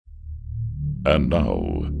And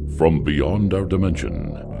now, from beyond our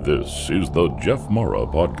dimension, this is the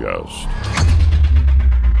JeffMara podcast.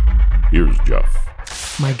 Here's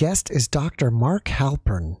Jeff. My guest is Dr. Mark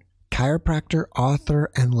Halpern, chiropractor,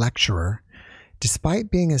 author, and lecturer.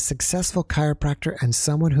 Despite being a successful chiropractor and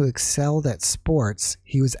someone who excelled at sports,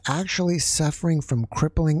 he was actually suffering from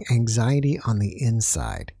crippling anxiety on the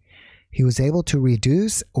inside. He was able to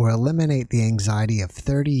reduce or eliminate the anxiety of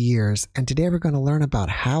 30 years, and today we're going to learn about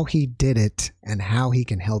how he did it and how he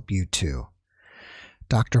can help you too.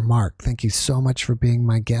 Dr. Mark, thank you so much for being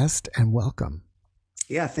my guest and welcome.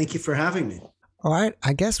 Yeah, thank you for having me. All right,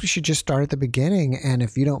 I guess we should just start at the beginning, and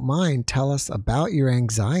if you don't mind, tell us about your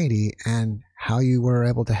anxiety and how you were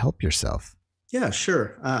able to help yourself. Yeah,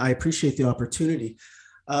 sure. I appreciate the opportunity.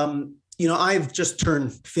 I've just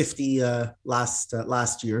turned 50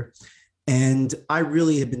 last year, and I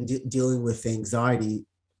really have been dealing with anxiety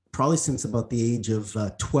probably since about the age of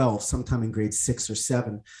 12, sometime in grade 6 or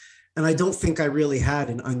 7. And I don't think I really had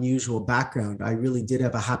an unusual background. I really did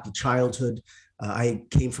have a happy childhood. I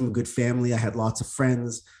came from a good family. I had lots of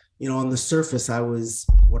friends. You know, on the surface, I was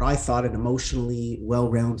what I thought an emotionally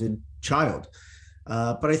well-rounded child.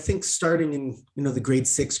 But I think starting in, the grade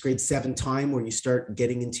 6, grade 7 time where you start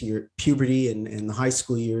getting into your puberty and the high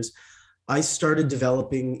school years, I started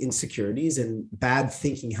developing insecurities and bad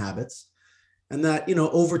thinking habits. And that,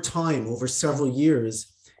 over time, over several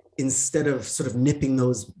years, instead of sort of nipping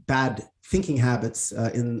those bad thinking habits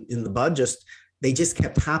in the bud, they just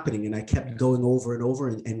kept happening. And I kept going over and over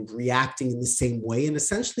and reacting in the same way and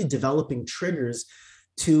essentially developing triggers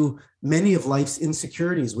to many of life's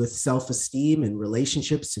insecurities with self-esteem and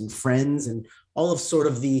relationships and friends and all of sort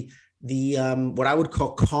of the what I would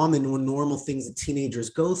call common or normal things that teenagers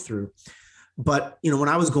go through. But, when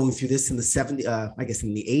I was going through this in the 70s, I guess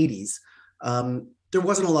in the 80s, there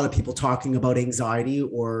wasn't a lot of people talking about anxiety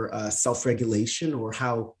or self-regulation or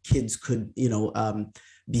how kids could,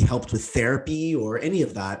 be helped with therapy or any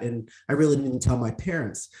of that. And I really didn't tell my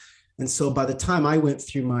parents. And so by the time I went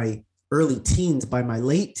through my early teens, by my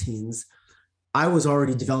late teens, I was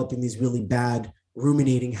already developing these really bad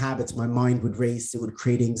ruminating habits. My mind would race, it would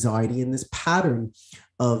create anxiety, and this pattern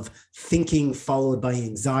of thinking followed by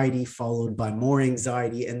anxiety, followed by more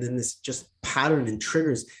anxiety. And then this just pattern and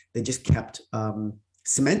triggers, they just kept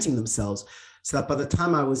cementing themselves. So that by the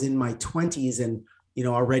time I was in my 20s and,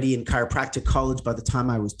 already in chiropractic college, by the time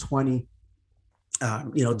I was 20,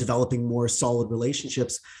 developing more solid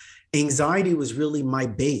relationships, anxiety was really my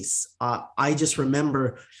base. I just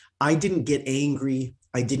remember I didn't get angry.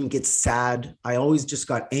 I didn't get sad. I always just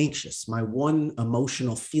got anxious. My one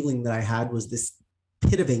emotional feeling that I had was this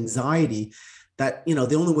pit of anxiety that,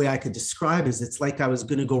 the only way I could describe is it's like I was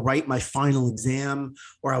going to go write my final exam,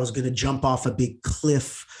 or I was going to jump off a big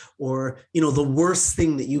cliff, or, the worst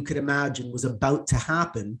thing that you could imagine was about to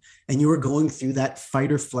happen. And you were going through that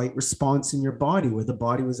fight or flight response in your body where the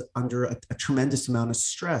body was under a tremendous amount of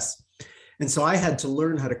stress. And so I had to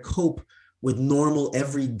learn how to cope with normal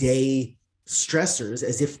everyday stressors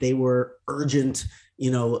as if they were urgent,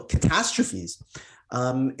 catastrophes.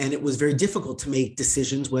 And it was very difficult to make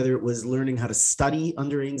decisions, whether it was learning how to study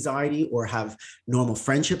under anxiety or have normal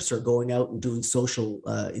friendships or going out and doing social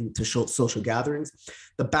gatherings.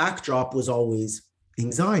 The backdrop was always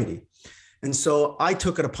anxiety. And so I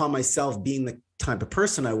took it upon myself, being the type of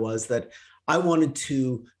person I was, that I wanted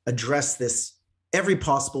to address this every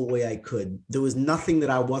possible way I could. There was nothing that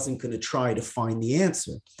I wasn't going to try to find the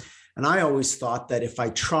answer. And I always thought that if I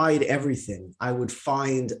tried everything, I would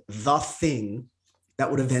find the thing that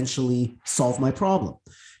would eventually solve my problem.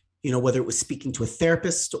 Whether it was speaking to a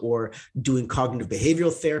therapist or doing cognitive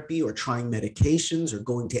behavioral therapy or trying medications or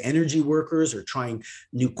going to energy workers or trying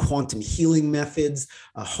new quantum healing methods,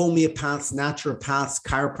 homeopaths, naturopaths,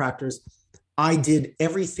 chiropractors. I did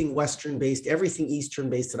everything Western-based, everything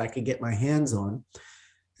Eastern-based that I could get my hands on.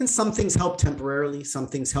 And some things helped temporarily, some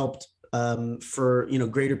things helped for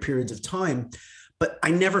greater periods of time. But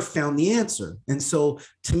I never found the answer. And so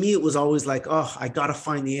to me, it was always like, oh, I got to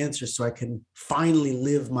find the answer so I can finally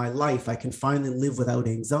live my life. I can finally live without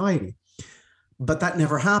anxiety. But that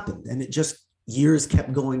never happened. And it just, years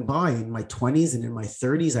kept going by. In my 20s and in my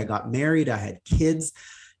 30s, I got married. I had kids.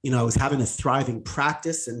 I was having a thriving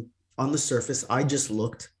practice. And on the surface, I just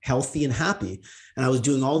looked healthy and happy. And I was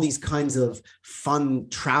doing all these kinds of fun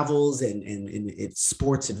travels and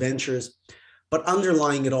sports adventures. But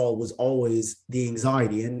underlying it all was always the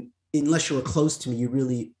anxiety. And unless you were close to me, you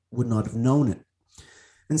really would not have known it.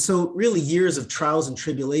 And so really years of trials and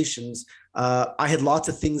tribulations, I had lots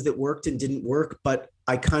of things that worked and didn't work, but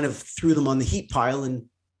I kind of threw them on the heat pile and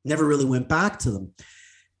never really went back to them.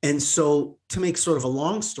 And so to make sort of a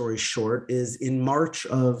long story short is in March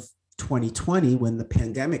of 2020, when the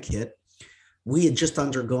pandemic hit, we had just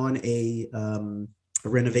undergone a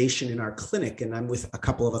renovation in our clinic, and I'm with a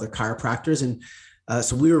couple of other chiropractors. And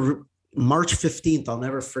so we were March 15th, I'll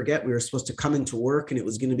never forget, we were supposed to come into work and it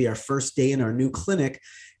was going to be our first day in our new clinic.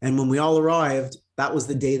 And when we all arrived, that was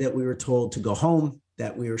the day that we were told to go home,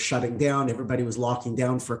 that we were shutting down. Everybody was locking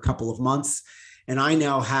down for a couple of months. And I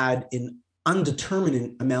now had an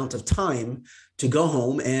undetermined amount of time to go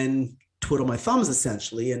home and twiddle my thumbs,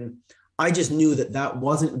 essentially. And I just knew that that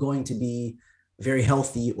wasn't going to be very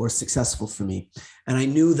healthy or successful for me. And I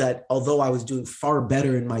knew that although I was doing far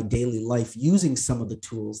better in my daily life using some of the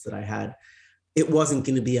tools that I had, it wasn't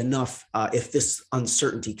going to be enough if this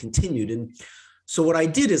uncertainty continued. And so what I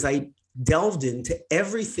did is I delved into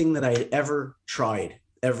everything that I had ever tried,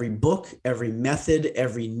 every book, every method,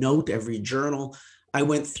 every note, every journal. I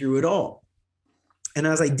went through it all. And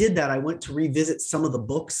as I did that, I went to revisit some of the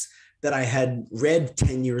books that I had read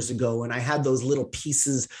 10 years ago. And I had those little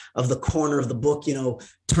pieces of the corner of the book,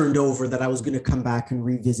 turned over that I was going to come back and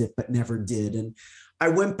revisit, but never did. And I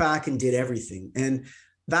went back and did everything. And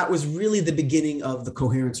that was really the beginning of the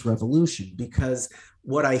coherence revolution, because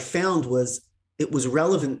what I found was it was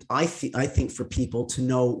relevant, I think, for people to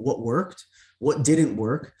know what worked, what didn't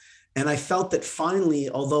work. And I felt that finally,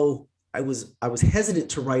 although I was hesitant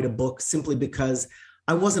to write a book simply because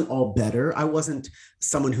I wasn't all better. I wasn't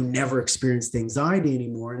someone who never experienced anxiety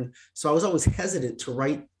anymore. And so I was always hesitant to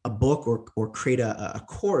write a book or create a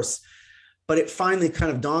course. But it finally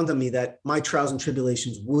kind of dawned on me that my trials and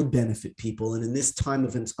tribulations would benefit people. And in this time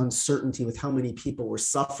of uncertainty, with how many people were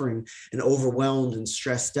suffering and overwhelmed and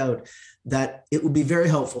stressed out, that it would be very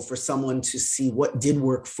helpful for someone to see what did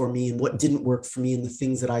work for me and what didn't work for me and the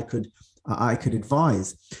things that I could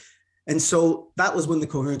advise. And so that was when the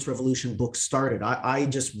Coherence Revolution book started. I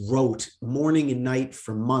just wrote morning and night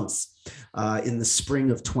for months in the spring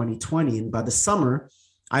of 2020. And by the summer,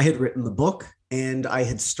 I had written the book and I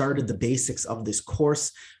had started the basics of this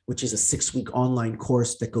course, which is a 6-week online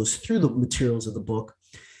course that goes through the materials of the book.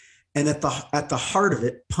 And at the heart of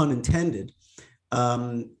it, pun intended,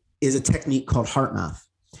 is a technique called heart math.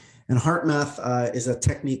 And heart math is a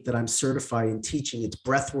technique that I'm certified in teaching. It's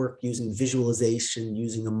breath work using visualization,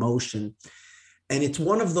 using emotion. And it's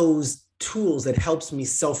one of those tools that helps me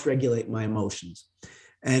self-regulate my emotions.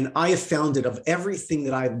 And I have found it, of everything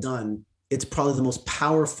that I've done, it's probably the most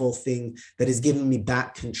powerful thing that has given me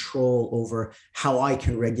back control over how I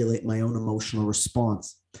can regulate my own emotional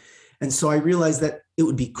response. And so I realized that it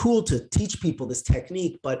would be cool to teach people this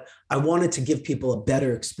technique, but I wanted to give people a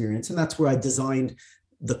better experience. And that's where I designed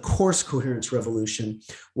the course Coherence Revolution,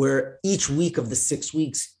 where each week of the 6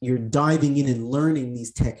 weeks, you're diving in and learning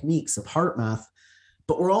these techniques of heart math,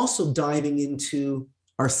 but we're also diving into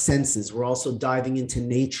our senses. We're also diving into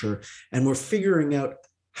nature, and we're figuring out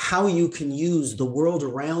how you can use the world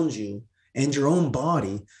around you and your own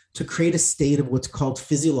body to create a state of what's called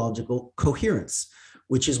physiological coherence,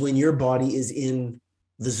 which is when your body is in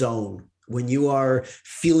the zone, when you are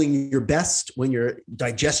feeling your best, when your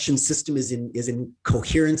digestion system is in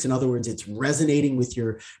coherence. In other words, it's resonating with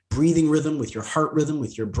your breathing rhythm, with your heart rhythm,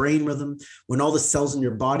 with your brain rhythm, when all the cells in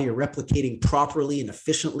your body are replicating properly and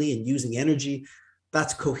efficiently and using energy.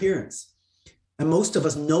 That's coherence. And most of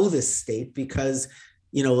us know this state because,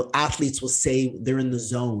 athletes will say they're in the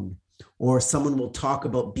zone, or someone will talk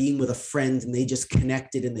about being with a friend and they just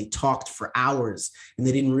connected and they talked for hours and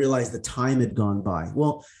they didn't realize the time had gone by.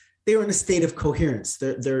 Well, they were in a state of coherence.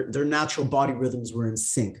 Their natural body rhythms were in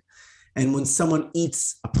sync. And when someone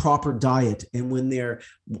eats a proper diet, and when they're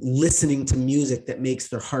listening to music that makes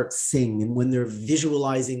their heart sing, and when they're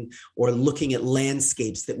visualizing or looking at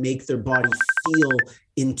landscapes that make their body feel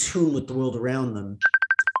in tune with the world around them,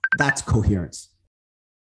 that's coherence.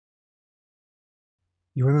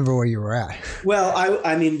 You remember where you were at? Well,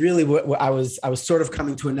 I mean, really, I was sort of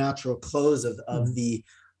coming to a natural close of the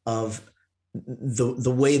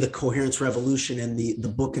way the Coherence Revolution and the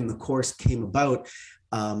book and the course came about.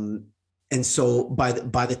 And so by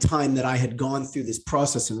the time that I had gone through this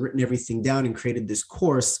process and written everything down and created this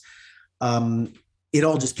course, it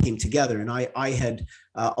all just came together. And I had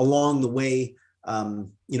along the way,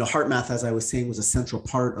 heart math, as I was saying, was a central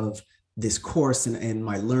part of this course and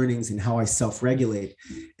my learnings and how I self-regulate.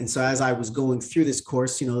 And so as I was going through this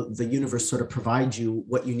course, the universe sort of provides you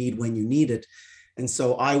what you need when you need it. And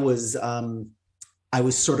so I was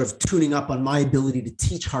sort of tuning up on my ability to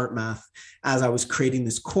teach heart math as I was creating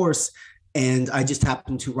this course. And I just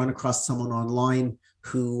happened to run across someone online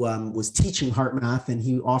who was teaching heart math, and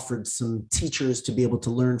he offered some teachers to be able to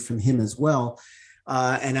learn from him as well.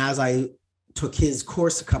 And as I took his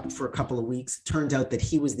course for a couple of weeks. It turned out that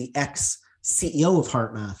he was the ex-CEO of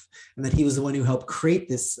HeartMath, and that he was the one who helped create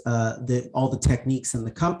this, all the techniques in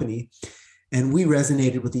the company. And we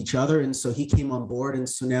resonated with each other. And so he came on board. And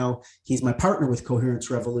so now he's my partner with Coherence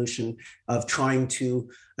Revolution, of trying to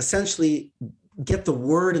essentially get the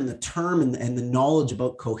word and the term and the knowledge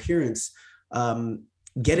about coherence,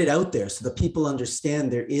 get it out there so that people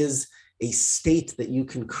understand there is a state that you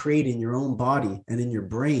can create in your own body and in your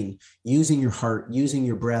brain, using your heart, using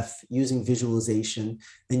your breath, using visualization,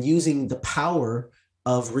 and using the power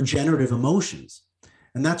of regenerative emotions.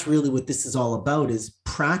 And that's really what this is all about, is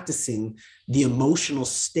practicing the emotional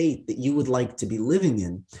state that you would like to be living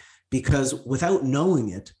in. Because without knowing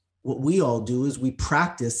it, what we all do is we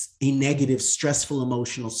practice a negative, stressful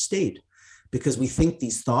emotional state, because we think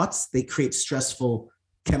these thoughts, they create stressful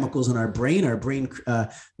chemicals in our brain. Our brain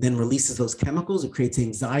then releases those chemicals. It creates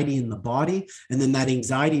anxiety in the body. And then that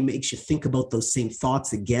anxiety makes you think about those same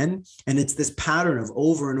thoughts again. And it's this pattern of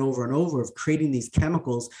over and over and over of creating these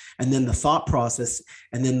chemicals, and then the thought process,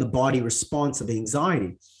 and then the body response of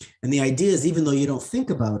anxiety. And the idea is, even though you don't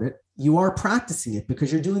think about it, you are practicing it,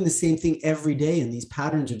 because you're doing the same thing every day. And these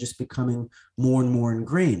patterns are just becoming more and more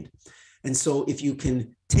ingrained. And so if you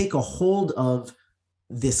can take a hold of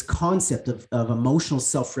this concept of emotional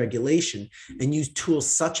self-regulation and use tools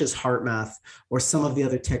such as HeartMath or some of the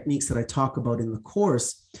other techniques that I talk about in the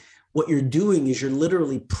course, what you're doing is you're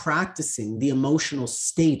literally practicing the emotional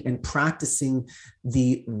state and practicing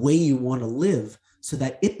the way you want to live, so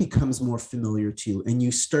that it becomes more familiar to you, and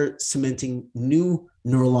you start cementing new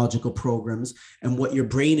neurological programs. And what your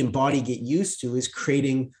brain and body get used to is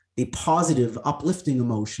creating the positive, uplifting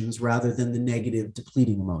emotions rather than the negative,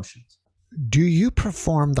 depleting emotions. Do you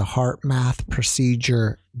perform the HeartMath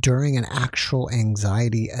procedure during an actual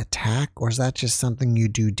anxiety attack, or is that just something you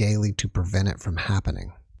do daily to prevent it from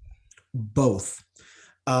happening? Both.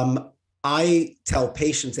 I tell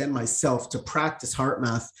patients and myself to practice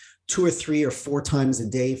HeartMath 2 or 3 or 4 times a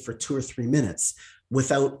day for 2 or 3 minutes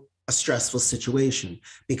without a stressful situation,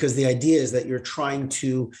 because the idea is that you're trying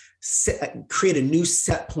to create a new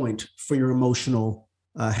set point for your emotional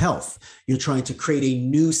health. You're trying to create a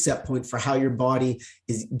new set point for how your body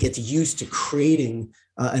gets used to creating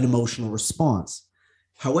an emotional response.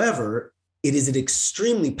 However, it is an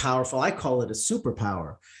extremely powerful, I call it a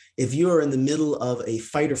superpower. If you're in the middle of a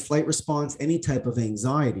fight or flight response, any type of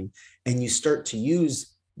anxiety, and you start to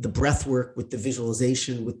use the breath work with the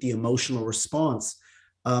visualization, with the emotional response,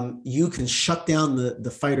 you can shut down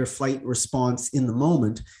the fight or flight response in the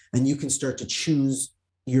moment, and you can start to choose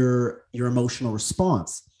your emotional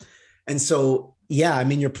response. And so, yeah, I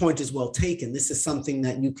mean, your point is well taken. This is something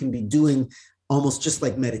that you can be doing almost just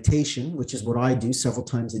like meditation, which is what I do several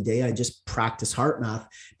times a day. I just practice HeartMath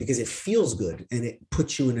because it feels good and it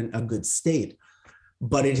puts you in a good state.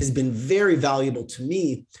 But it has been very valuable to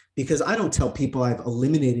me, because I don't tell people I've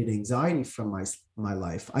eliminated anxiety from my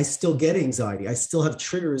life. I still get anxiety. I still have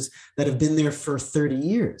triggers that have been there for 30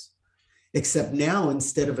 years. Except now,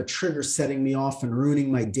 instead of a trigger setting me off and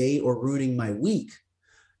ruining my day or ruining my week,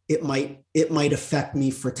 it might affect me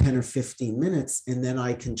for 10 or 15 minutes, and then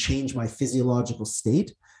I can change my physiological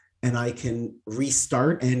state and I can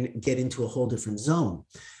restart and get into a whole different zone.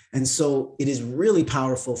 And so it is really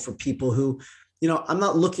powerful for people who, I'm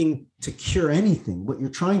not looking to cure anything. What you're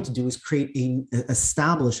trying to do is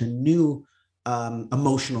establish a new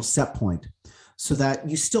emotional set point, so that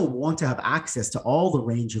you still want to have access to all the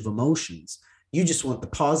range of emotions. You just want the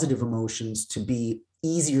positive emotions to be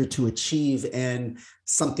easier to achieve and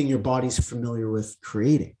something your body's familiar with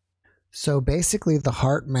creating. So basically the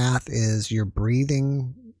HeartMath is you're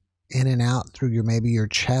breathing in and out through maybe your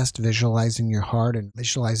chest, visualizing your heart, and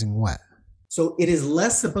visualizing what? So it is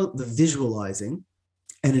less about the visualizing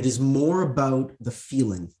and it is more about the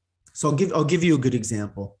feeling. So I'll give you a good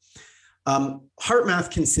example. HeartMath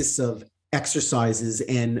consists of exercises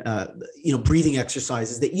and breathing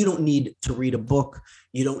exercises that you don't need to read a book.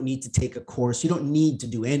 You don't need to take a course. You don't need to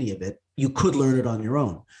do any of it. You could learn it on your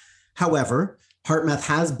own. However, HeartMath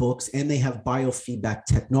has books and they have biofeedback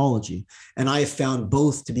technology. And I have found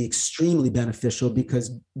both to be extremely beneficial,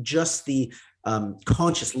 because just the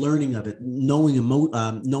conscious learning of it,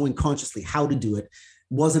 knowing consciously how to do it,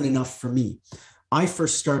 wasn't enough for me. I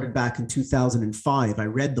first started back in 2005. I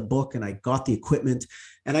read the book and I got the equipment,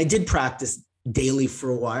 and I did practice daily for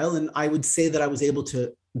a while. And I would say that I was able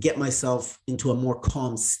to get myself into a more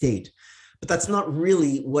calm state. But that's not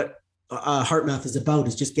really what HeartMath is about,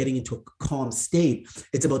 is just getting into a calm state.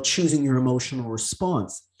 It's about choosing your emotional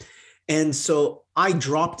response. And so I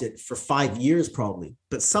dropped it for 5 years probably,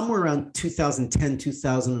 but somewhere around 2010,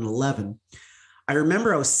 2011, I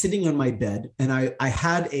remember I was sitting on my bed and I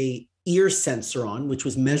had a ear sensor on, which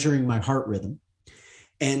was measuring my heart rhythm.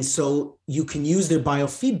 And so you can use their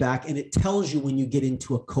biofeedback and it tells you when you get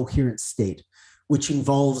into a coherent state, which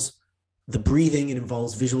involves the breathing, it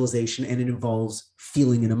involves visualization, and it involves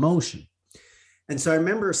feeling and emotion. And so I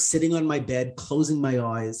remember sitting on my bed, closing my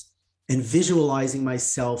eyes and visualizing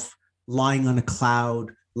myself lying on a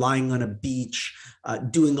cloud, lying on a beach,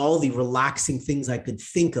 doing all the relaxing things I could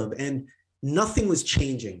think of. And nothing was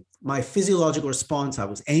changing. My physiological response, I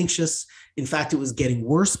was anxious. In fact, it was getting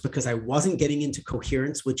worse because I wasn't getting into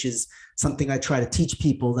coherence, which is something I try to teach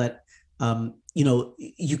people that,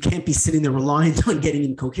 you can't be sitting there reliant on getting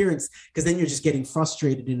in coherence because then you're just getting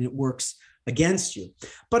frustrated and it works against you.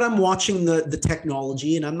 But I'm watching the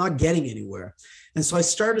technology and I'm not getting anywhere. And so I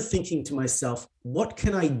started thinking to myself, what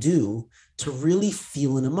can I do to really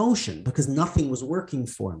feel an emotion? Because nothing was working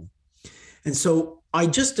for me. And so I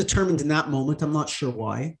just determined in that moment, I'm not sure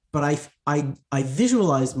why, but I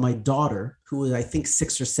visualized my daughter, who was, I think,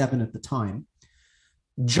 6 or 7 at the time,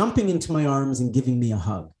 jumping into my arms and giving me a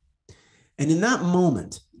hug. And in that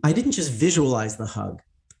moment, I didn't just visualize the hug.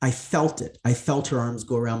 I felt it. I felt her arms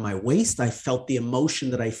go around my waist. I felt the emotion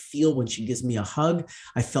that I feel when she gives me a hug.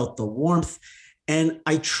 I felt the warmth, and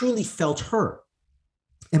I truly felt her.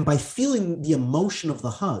 And by feeling the emotion of the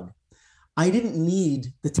hug, I didn't need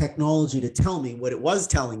the technology to tell me what it was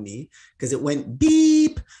telling me, because it went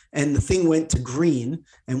beep and the thing went to green.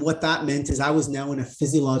 And what that meant is I was now in a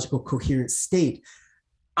physiological coherent state.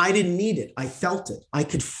 I didn't need it. I felt it. I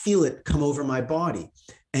could feel it come over my body.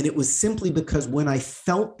 And it was simply because when I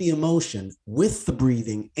felt the emotion with the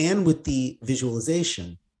breathing and with the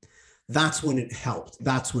visualization, that's when it helped.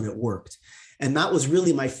 That's when it worked. And that was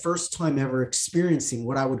really my first time ever experiencing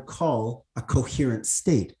what I would call a coherent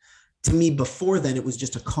state. To me, before then, it was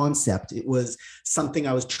just a concept. It was something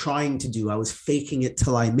I was trying to do. I was faking it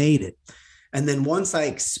till I made it. And then once I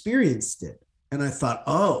experienced it and I thought,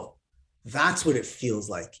 oh, that's what it feels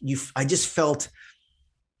like. I just felt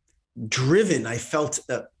driven. I felt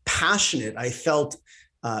passionate. I felt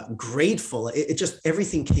grateful. It just,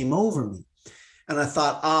 everything came over me. And I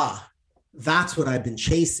thought, that's what I've been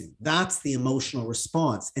chasing. That's the emotional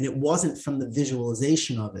response. And it wasn't from the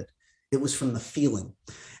visualization of it. It was from the feeling.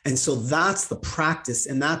 And so that's the practice.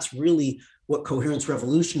 And that's really what Coherence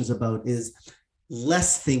Revolution is about, is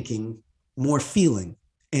less thinking, more feeling.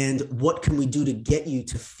 And what can we do to get you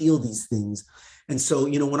to feel these things? And so,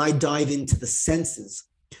 when I dive into the senses,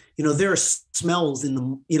 there are smells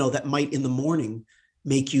that might in the morning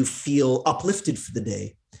make you feel uplifted for the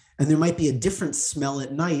day. And there might be a different smell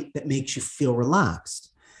at night that makes you feel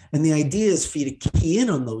relaxed. And the idea is for you to key in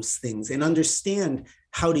on those things and understand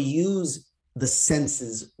how to use the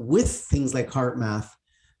senses with things like heart math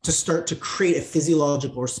to start to create a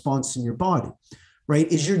physiological response in your body,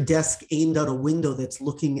 right? Is your desk aimed out a window that's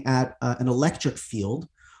looking at an electric field,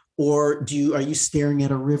 or are you staring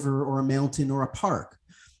at a river or a mountain or a park?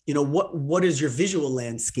 What is your visual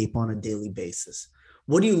landscape on a daily basis?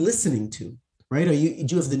 What are you listening to, right? Do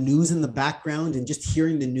you have the news in the background and just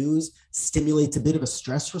hearing the news stimulates a bit of a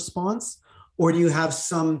stress response? Or do you have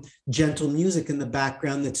some gentle music in the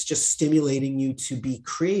background that's just stimulating you to be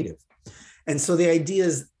creative? And so the idea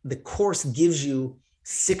is the course gives you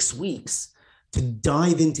 6 weeks to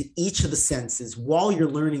dive into each of the senses while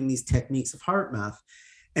you're learning these techniques of heart math.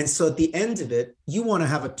 And so at the end of it, you want to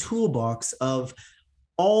have a toolbox of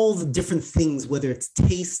all the different things, whether it's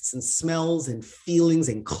tastes and smells and feelings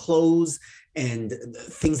and clothes and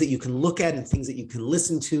things that you can look at and things that you can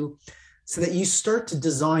listen to, so that you start to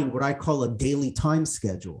design what I call a daily time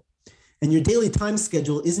schedule. And your daily time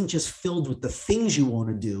schedule isn't just filled with the things you want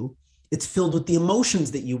to do, it's filled with the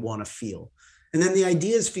emotions that you want to feel. And then the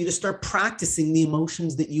idea is for you to start practicing the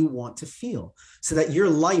emotions that you want to feel, so that your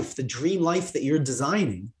life, the dream life that you're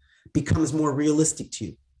designing, becomes more realistic to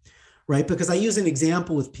you, right? Because I use an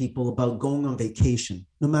example with people about going on vacation.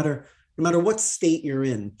 No matter what state you're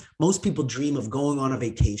in, most people dream of going on a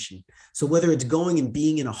vacation. So whether it's going and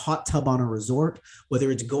being in a hot tub on a resort,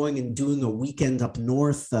 whether it's going and doing a weekend up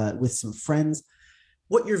north with some friends,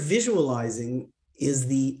 what you're visualizing is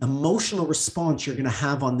the emotional response you're going to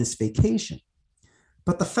have on this vacation.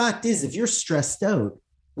 But the fact is, if you're stressed out,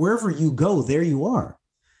 wherever you go, there you are.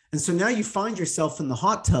 And so now you find yourself in the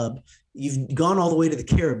hot tub, you've gone all the way to the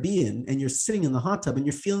Caribbean, and you're sitting in the hot tub and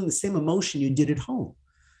you're feeling the same emotion you did at home.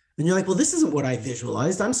 And you're like, well, this isn't what I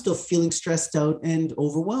visualized. I'm still feeling stressed out and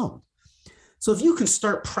overwhelmed. So if you can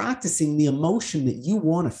start practicing the emotion that you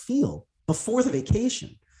want to feel before the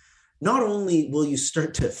vacation, not only will you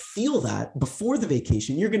start to feel that before the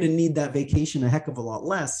vacation, you're going to need that vacation a heck of a lot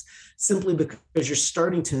less, simply because you're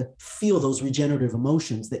starting to feel those regenerative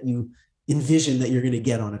emotions that you envision that you're going to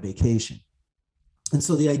get on a vacation. And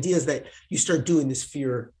so the idea is that you start doing this for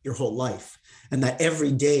your whole life, and that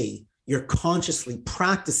every day you're consciously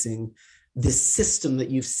practicing this system that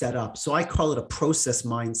you've set up. So I call it a process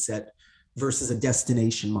mindset versus a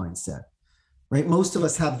destination mindset, right? Most of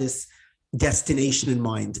us have this destination in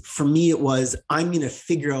mind. For me, it was, I'm going to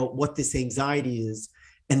figure out what this anxiety is,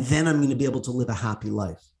 and then I'm going to be able to live a happy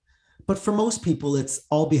life. But for most people, it's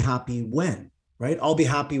I'll be happy when, right? I'll be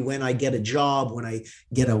happy when I get a job, when I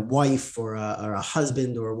get a wife or a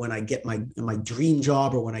husband, or when I get my dream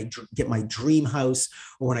job, or when I get my dream house,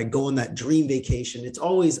 or when I go on that dream vacation. It's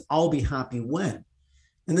always, I'll be happy when.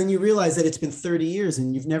 And then you realize that it's been 30 years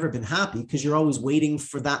and you've never been happy because you're always waiting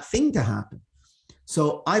for that thing to happen.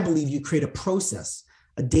 So I believe you create a process,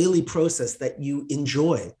 a daily process that you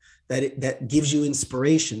enjoy, that gives you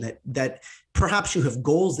inspiration, that perhaps you have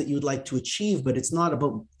goals that you would like to achieve, but it's not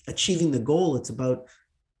about achieving the goal. It's about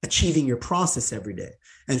achieving your process every day.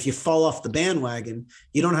 And if you fall off the bandwagon,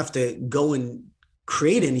 you don't have to go and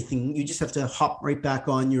create anything. You just have to hop right back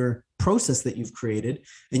on your process that you've created,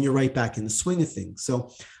 and you're right back in the swing of things. So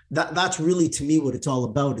that's really, to me, what it's all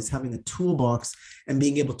about, is having a toolbox and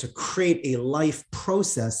being able to create a life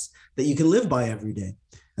process that you can live by every day.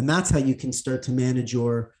 And that's how you can start to manage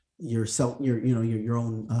your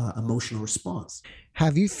own emotional response.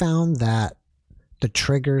 Have you found that the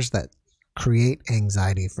triggers that create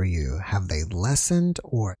anxiety for you, have they lessened,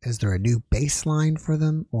 or is there a new baseline for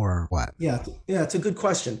them, or what? Yeah, it's a good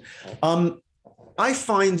question. I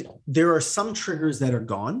find there are some triggers that are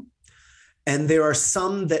gone, and there are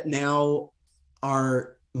some that now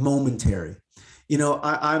are momentary.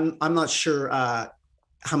 I'm not sure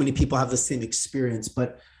how many people have the same experience,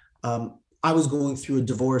 but I was going through a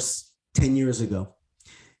divorce 10 years ago.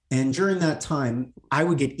 And during that time, I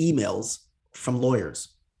would get emails from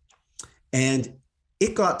lawyers. And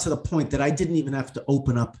it got to the point that I didn't even have to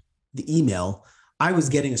open up the email. I was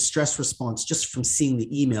getting a stress response just from seeing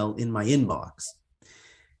the email in my inbox.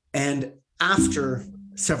 And after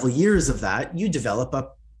several years of that, you develop a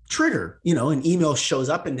trigger, an email shows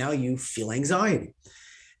up and now you feel anxiety.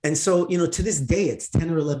 And so, to this day, it's 10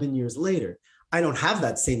 or 11 years later, I don't have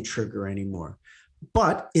that same trigger anymore.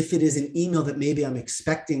 But if it is an email that maybe I'm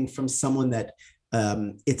expecting from someone that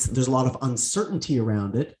there's a lot of uncertainty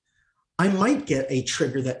around it, I might get a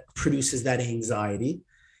trigger that produces that anxiety.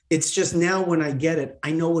 It's just now when I get it,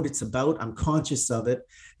 I know what it's about. I'm conscious of it,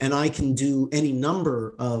 and I can do any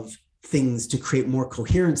number of things to create more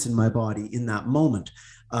coherence in my body in that moment.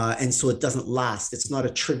 And so it doesn't last. It's not a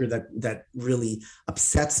trigger that really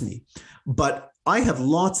upsets me. But I have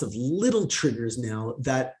lots of little triggers now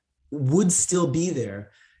that would still be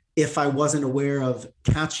there if I wasn't aware of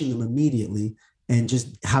catching them immediately and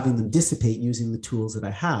just having them dissipate using the tools that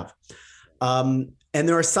I have. And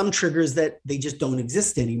there are some triggers that they just don't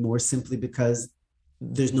exist anymore, simply because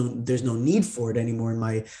there's no need for it anymore.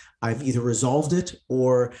 I've either resolved it,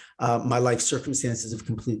 or my life circumstances have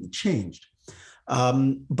completely changed.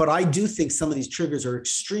 But I do think some of these triggers are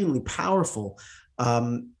extremely powerful.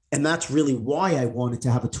 And that's really why I wanted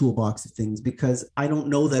to have a toolbox of things, because I don't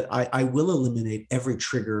know that I will eliminate every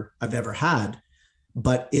trigger I've ever had,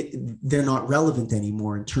 but they're not relevant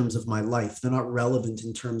anymore in terms of my life. They're not relevant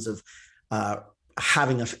in terms of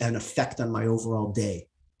having an effect on my overall day.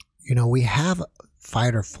 We have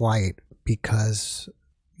fight or flight because,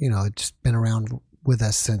 it's been around with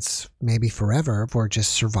us since maybe forever for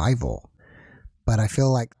just survival. But I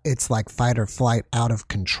feel like it's like fight or flight out of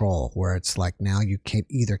control, where it's like now you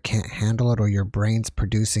can't handle it, or your brain's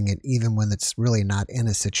producing it even when it's really not in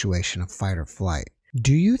a situation of fight or flight.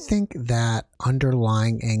 Do you think that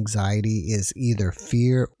underlying anxiety is either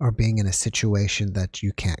fear or being in a situation that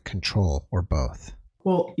you can't control, or both?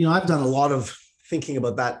 Well, I've done a lot of thinking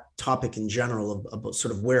about that topic in general, about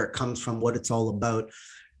sort of where it comes from, what it's all about.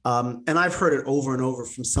 And I've heard it over and over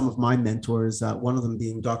from some of my mentors, one of them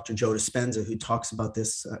being Dr. Joe Dispenza, who talks about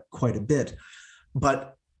this quite a bit.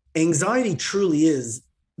 But anxiety truly is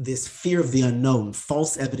this fear of the unknown,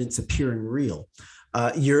 false evidence appearing real.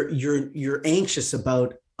 You're anxious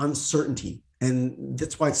about uncertainty. And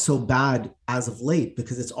that's why it's so bad as of late,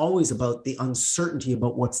 because it's always about the uncertainty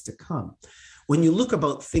about what's to come. When you look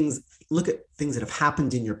at things that have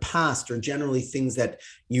happened in your past, or generally things that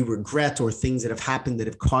you regret, or things that have happened that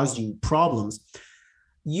have caused you problems,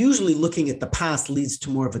 usually looking at the past leads to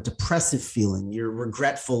more of a depressive feeling. You're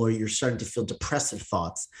regretful, or you're starting to feel depressive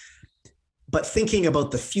thoughts. But thinking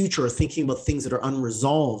about the future, or thinking about things that are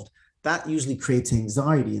unresolved, that usually creates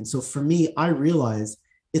anxiety. And so for me, I realize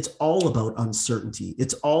it's all about uncertainty.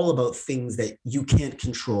 It's all about things that you can't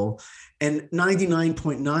control. And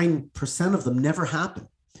 99.9% of them never happen.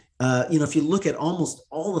 If you look at almost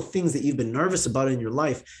all the things that you've been nervous about in your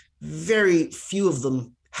life, very few of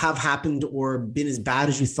them have happened or been as bad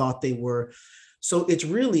as you thought they were. So it's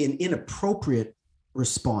really an inappropriate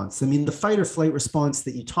response. I mean, the fight or flight response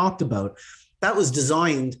that you talked about, that was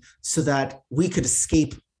designed so that we could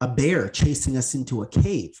escape a bear chasing us into a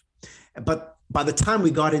cave. But by the time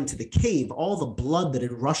we got into the cave, all the blood that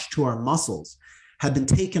had rushed to our muscles had been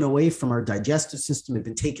taken away from our digestive system, had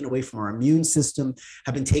been taken away from our immune system,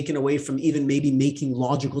 had been taken away from even maybe making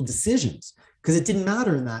logical decisions, because it didn't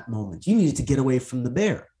matter in that moment. You needed to get away from the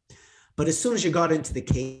bear. But as soon as you got into the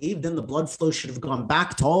cave, then the blood flow should have gone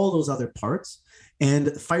back to all those other parts, and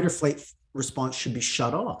the fight or flight response should be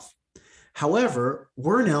shut off. However,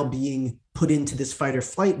 we're now being put into this fight or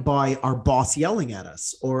flight by our boss yelling at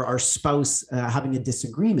us, or our spouse having a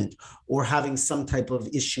disagreement, or having some type of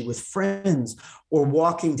issue with friends, or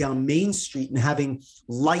walking down Main Street and having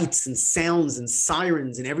lights and sounds and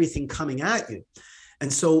sirens and everything coming at you.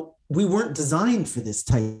 And so we weren't designed for this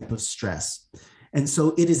type of stress. And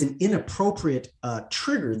so it is an inappropriate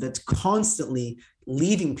trigger that's constantly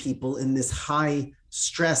leaving people in this high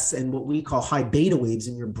stress and what we call high beta waves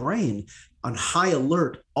in your brain, on high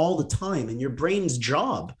alert all the time. And your brain's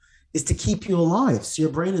job is to keep you alive. So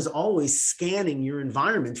your brain is always scanning your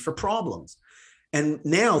environment for problems. And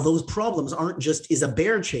now those problems aren't just, is a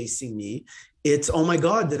bear chasing me? It's, oh my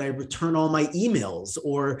God, did I return all my emails?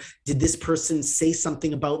 Or did this person say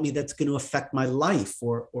something about me that's going to affect my life,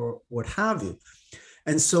 or what have you?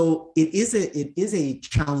 And so it is a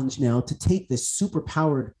challenge now to take this super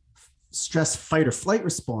powered stress fight or flight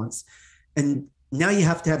response. And now you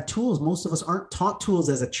have to have tools. Most of us aren't taught tools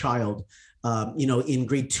as a child. In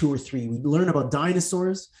grade 2 or 3, we learn about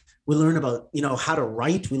dinosaurs. We learn about, how to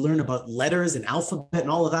write. We learn about letters and alphabet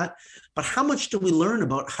and all of that. But how much do we learn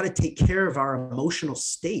about how to take care of our emotional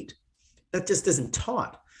state? That just isn't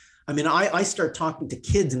taught. I mean, I start talking to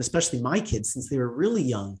kids, and especially my kids, since they were really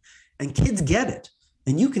young, and kids get it.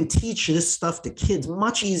 And you can teach this stuff to kids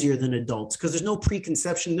much easier than adults, because there's no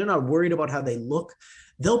preconception. They're not worried about how they look.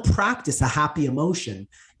 They'll practice a happy emotion.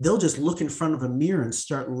 They'll just look in front of a mirror and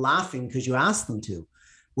start laughing because you asked them to.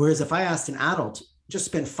 Whereas if I asked an adult, just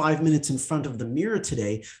spend 5 minutes in front of the mirror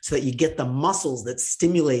today so that you get the muscles that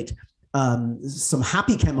stimulate some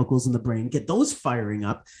happy chemicals in the brain, get those firing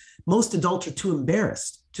up. Most adults are too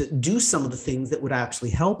embarrassed to do some of the things that would actually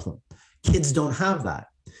help them. Kids don't have that.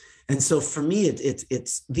 And so for me,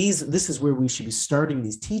 this is where we should be starting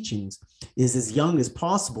these teachings, is as young as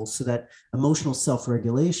possible, so that emotional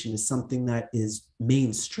self-regulation is something that is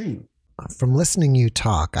mainstream. From listening you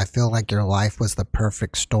talk, I feel like your life was the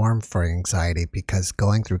perfect storm for anxiety, because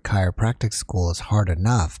going through chiropractic school is hard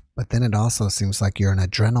enough, but then it also seems like you're an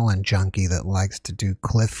adrenaline junkie that likes to do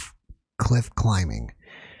cliff climbing.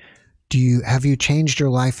 Have you changed your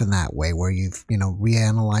life in that way, where you've,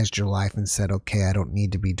 reanalyzed your life and said, okay, I don't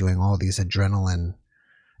need to be doing all these adrenaline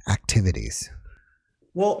activities?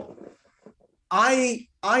 Well, I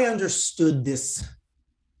understood this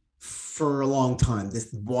for a long time,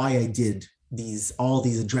 why I did all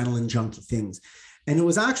these adrenaline junkie things. And it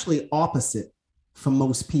was actually opposite from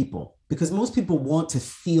most people, because most people want to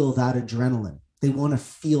feel that adrenaline. They want to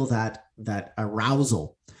feel that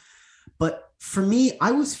arousal. But for me,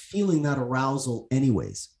 I was feeling that arousal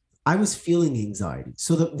anyways. I was feeling anxiety.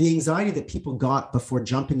 So the anxiety that people got before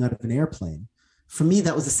jumping out of an airplane, for me,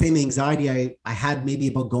 that was the same anxiety I had maybe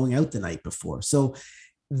about going out the night before. So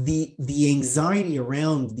the anxiety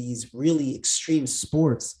around these really extreme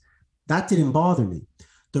sports, that didn't bother me.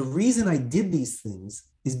 The reason I did these things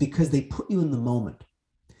is because they put you in the moment.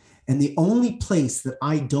 And the only place that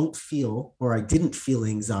I don't feel, or I didn't feel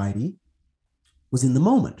anxiety, was in the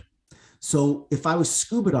moment. So if I was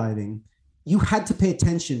scuba diving, you had to pay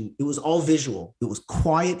attention. It was all visual. It was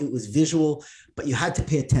quiet. It was visual, but you had to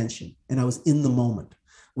pay attention. And I was in the moment.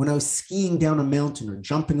 When I was skiing down a mountain, or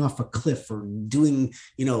jumping off a cliff, or doing,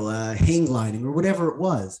 hang gliding, or whatever it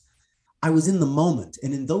was, I was in the moment.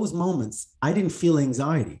 And in those moments, I didn't feel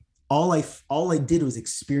anxiety. All I did was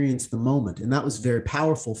experience the moment. And that was very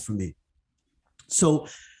powerful for me. So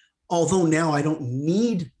although now I don't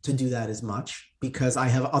need to do that as much, because I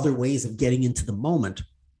have other ways of getting into the moment,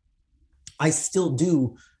 I still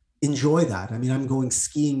do enjoy that. I mean, I'm going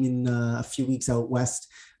skiing in a few weeks out west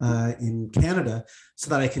in Canada, so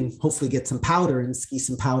that I can hopefully get some powder and ski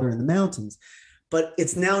some powder in the mountains. But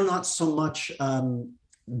it's now not so much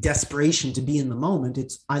desperation to be in the moment.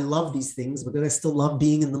 It's, I love these things because I still love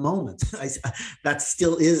being in the moment. That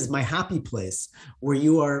still is my happy place, where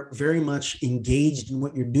you are very much engaged in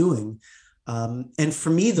what you're doing. And for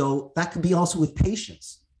me, though, that could be also with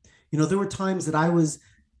patience. You know, there were times that I was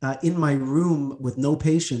in my room with no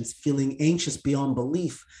patients, feeling anxious beyond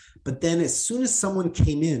belief. But then as soon as someone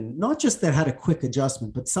came in, not just that had a quick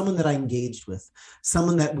adjustment, but someone that I engaged with,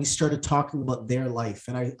 someone that we started talking about their life,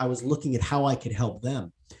 and I was looking at how I could help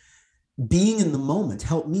them. Being in the moment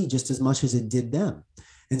helped me just as much as it did them.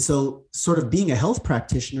 And so sort of being a health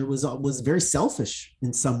practitioner was very selfish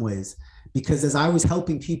in some ways, because as I was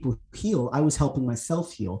helping people heal, I was helping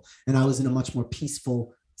myself heal, and I was in a much more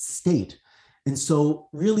peaceful state. And so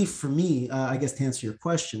really for me, I guess to answer your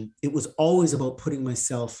question, it was always about putting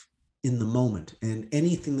myself in the moment, and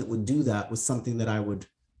anything that would do that was something that I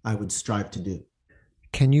would strive to do.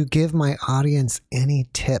 Can you give my audience any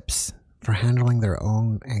tips for handling their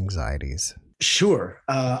own anxieties? Sure.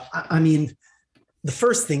 I mean, the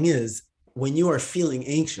first thing is, when you are feeling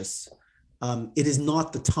anxious, it is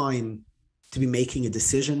not the time to be making a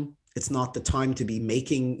decision. It's not the time to be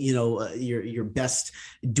making, your best,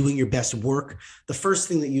 doing your best work. The first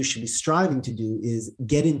thing that you should be striving to do is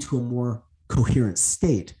get into a more coherent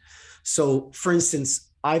state. So, for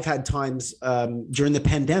instance, I've had times during the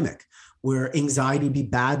pandemic where anxiety would be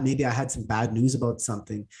bad. Maybe I had some bad news about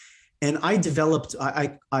something, and I developed.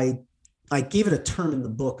 I gave it a term in the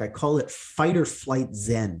book. I call it fight or flight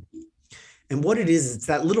Zen. And what it is, it's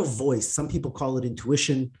that little voice. Some people call it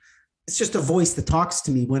intuition. It's just a voice that talks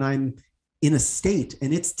to me when I'm in a state,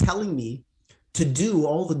 and it's telling me to do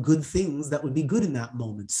all the good things that would be good in that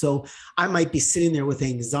moment. So I might be sitting there with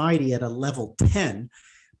anxiety at a level 10,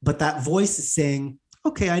 but that voice is saying,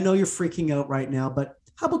 okay, I know you're freaking out right now, but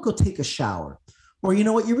how about go take a shower? Or, you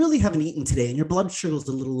know what, you really haven't eaten today and your blood sugar is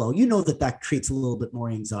a little low. You know that creates a little bit more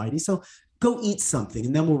anxiety. So go eat something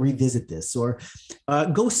and then we'll revisit this. Or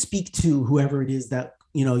go speak to whoever it is that,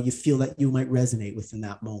 you feel that you might resonate with in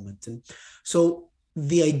that moment. And so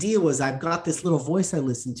the idea was, I've got this little voice I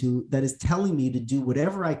listen to that is telling me to do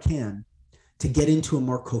whatever I can to get into a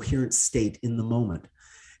more coherent state in the moment.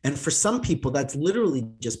 And for some people, that's literally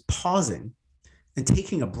just pausing and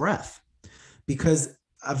taking a breath, because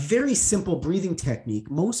a very simple breathing technique,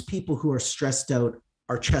 most people who are stressed out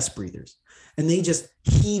are chest breathers, and they just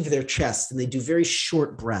heave their chest and they do very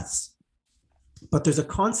short breaths. But there's a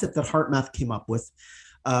concept that HeartMath came up with,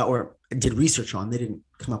 or did research on. They didn't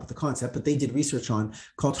come up with the concept, but they did research on,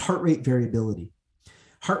 called heart rate variability.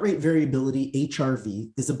 Heart rate variability, HRV,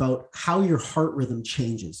 is about how your heart rhythm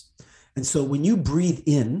changes. And so when you breathe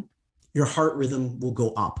in, your heart rhythm will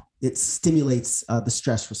go up. It stimulates the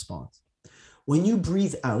stress response. When you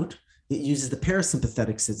breathe out, it uses the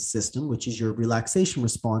parasympathetic system, which is your relaxation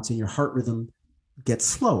response, and your heart rhythm gets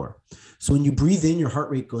slower. So when you breathe in, your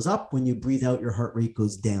heart rate goes up. When you breathe out, your heart rate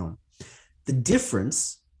goes down. The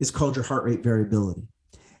difference is called your heart rate variability.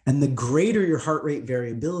 And the greater your heart rate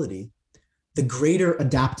variability, the greater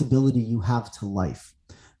adaptability you have to life,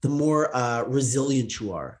 the more resilient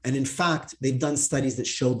you are. And in fact, they've done studies that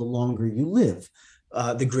show the longer you live,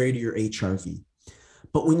 the greater your HRV.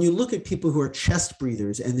 But when you look at people who are chest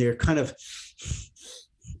breathers and they're kind of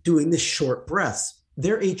doing this short breaths,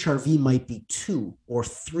 their HRV might be 2 or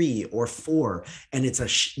 3 or 4, and it's a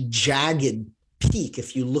jagged peak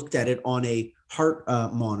if you looked at it on a heart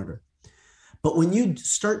monitor. But when you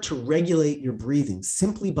start to regulate your breathing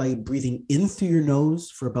simply by breathing in through your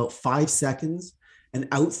nose for about 5 seconds and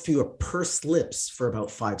out through your pursed lips for about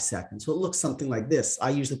 5 seconds. So it looks something like this.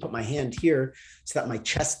 I usually put my hand here so that my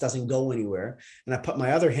chest doesn't go anywhere. And I put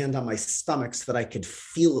my other hand on my stomach so that I could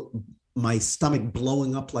feel my stomach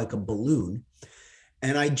blowing up like a balloon.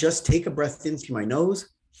 And I just take a breath in through my nose.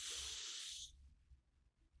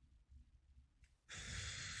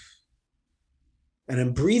 And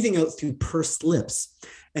I'm breathing out through pursed lips.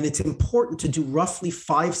 And it's important to do roughly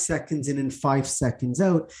 5 seconds in and 5 seconds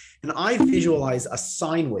out. And I visualize a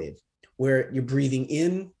sine wave where you're breathing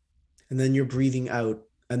in and then you're breathing out,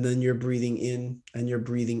 and then you're breathing in and you're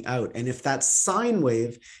breathing out. And if that sine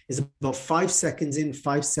wave is about 5 seconds in,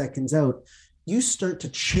 5 seconds out, you start to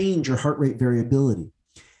change your heart rate variability.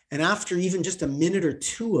 And after even just a minute or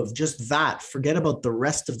two of just that, forget about the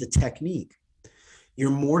rest of the technique. You're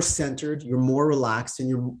more centered, you're more relaxed, and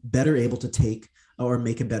you're better able to take or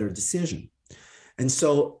make a better decision. And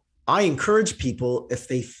so I encourage people, if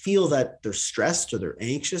they feel that they're stressed or they're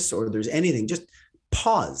anxious or there's anything, just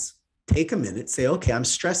pause, take a minute, say, okay, I'm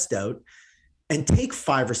stressed out, and take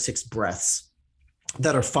 5 or 6 breaths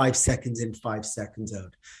that are 5 seconds in, 5 seconds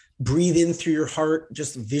out. Breathe in through your heart,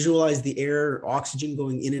 just visualize the air, oxygen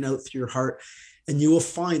going in and out through your heart, And you will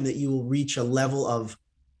find that you will reach a level of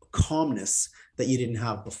calmness that you didn't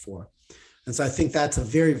have before. And so I think that's a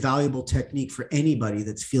very valuable technique for anybody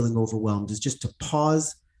that's feeling overwhelmed, is just to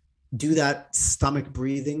pause, do that stomach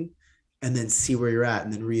breathing, and then see where you're at,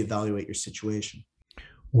 and then reevaluate your situation.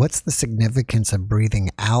 What's the significance of breathing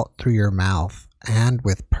out through your mouth and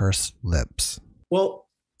with pursed lips? Well,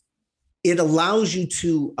 it allows you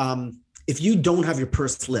to, if you don't have your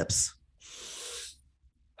pursed lips,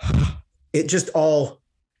 it just all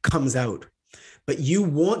comes out. But you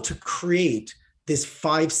want to create this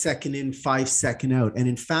 5 second in, 5 second out. And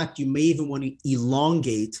in fact, you may even want to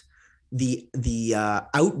elongate the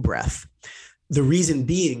out breath. The reason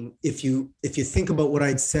being, if you think about what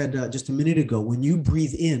I'd said just a minute ago, when you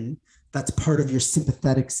breathe in, that's part of your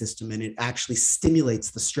sympathetic system, and it actually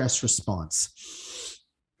stimulates the stress response.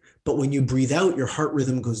 But when you breathe out, your heart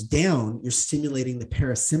rhythm goes down. You're stimulating the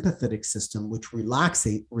parasympathetic system, which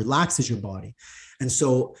relaxes your body. And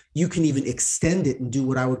so you can even extend it and do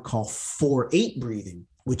what I would call 4-8 breathing,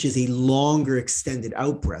 which is a longer extended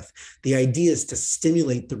out breath. The idea is to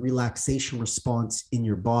stimulate the relaxation response in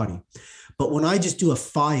your body. But when I just do a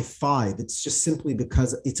 5-5, it's just simply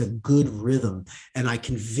because it's a good rhythm, and I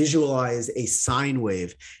can visualize a sine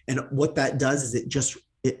wave. And what that does is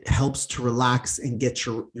it helps to relax and get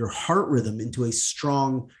your heart rhythm into a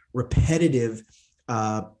strong, repetitive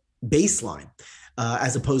baseline,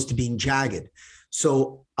 as opposed to being jagged.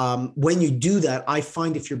 So when you do that, I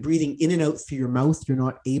find if you're breathing in and out through your mouth, you're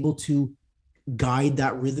not able to guide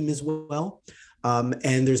that rhythm as well.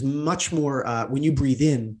 And there's much more, when you breathe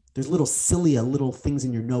in, there's little cilia, little things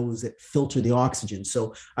in your nose that filter the oxygen.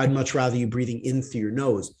 So I'd much rather you breathing in through your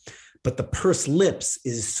nose. But the pursed lips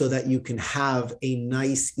is so that you can have a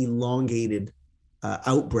nice elongated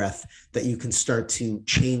out breath that you can start to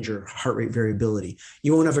change your heart rate variability.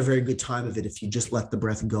 You won't have a very good time of it if you just let the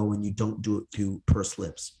breath go and you don't do it through pursed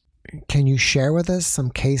lips. Can you share with us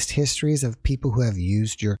some case histories of people who have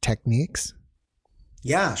used your techniques?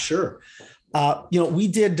 Yeah, sure. We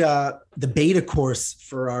did the beta course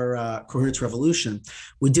for our Coherence Revolution.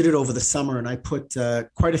 We did it over the summer, and I put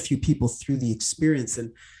quite a few people through the experience.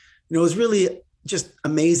 And it was really just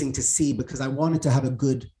amazing to see, because I wanted to have a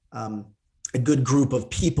good group of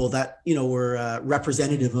people that were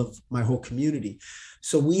representative of my whole community.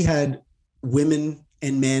 So we had women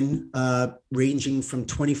and men ranging from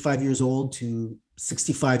 25 years old to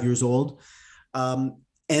 65 years old.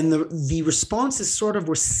 And the responses sort of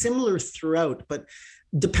were similar throughout, but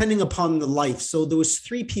depending upon the life. So there was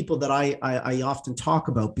 3 people that I often talk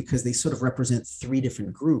about, because they sort of represent 3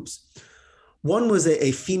 different groups. One was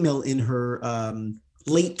a female in her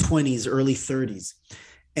late 20s, early 30s,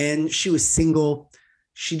 and she was single.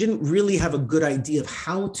 She didn't really have a good idea of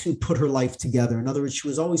how to put her life together. In other words, she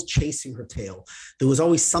was always chasing her tail. There was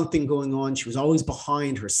always something going on. She was always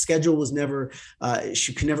behind. Her schedule was never,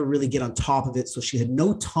 she could never really get on top of it. So she had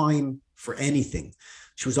no time for anything.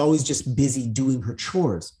 She was always just busy doing her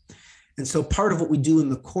chores. And so part of what we do in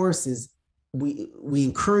the course is we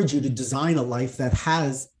encourage you to design a life that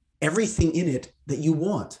has everything in it that you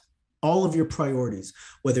want. All of your priorities,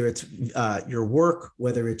 whether it's your work,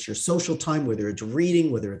 whether it's your social time, whether it's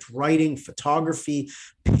reading, whether it's writing, photography,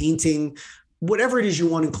 painting, whatever it is you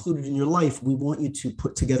want included in your life, we want you to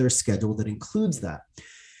put together a schedule that includes that.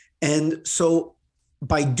 And so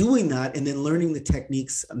by doing that and then learning the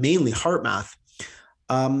techniques, mainly heart math,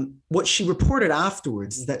 what she reported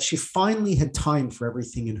afterwards is that she finally had time for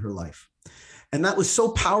everything in her life. And that was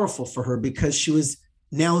so powerful for her, because she was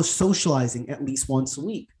now socializing at least once a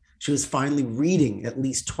week. She was finally reading at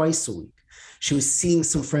least twice a week. She was seeing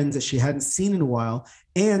some friends that she hadn't seen in a while,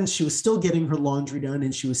 and she was still getting her laundry done,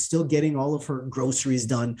 and she was still getting all of her groceries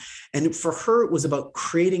done. And for her, it was about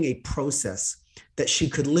creating a process that she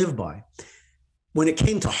could live by. When it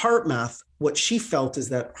came to heart math, what she felt is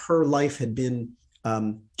that her life had been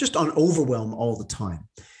just on overwhelm all the time.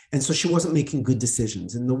 And so she wasn't making good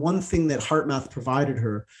decisions. And the one thing that heart math provided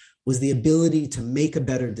her was the ability to make a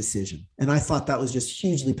better decision. And I thought that was just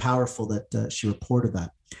hugely powerful that she reported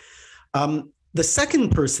that. The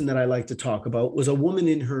second person that I like to talk about was a woman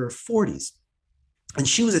in her 40s. And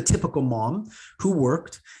she was a typical mom who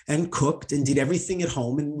worked and cooked and did everything at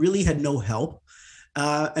home and really had no help.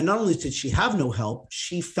 And not only did she have no help,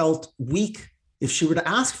 she felt weak if she were to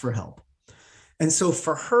ask for help. And so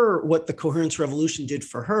for her, what the Coherence Revolution did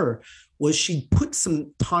for her was she put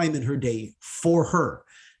some time in her day for her.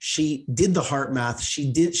 She did the heart math.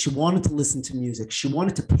 She wanted to listen to music. She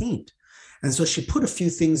wanted to paint. And so she put a few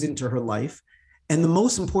things into her life. And the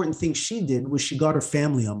most important thing she did was she got her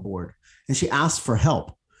family on board and she asked for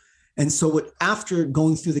help. And so after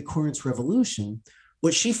going through the Coherence Revolution,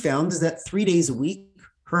 what she found is that 3 days a week,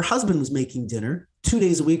 her husband was making dinner. 2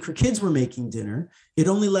 days a week, her kids were making dinner. It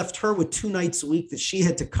only left her with 2 nights a week that she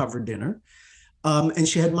had to cover dinner. And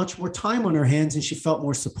she had much more time on her hands, and she felt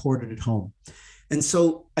more supported at home. And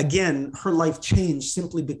so, again, her life changed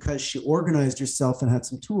simply because she organized herself and had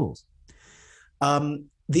some tools.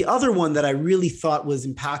 The other one that I really thought was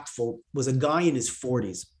impactful was a guy in his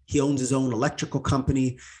 40s. He owns his own electrical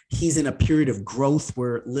company. He's in a period of growth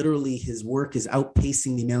where literally his work is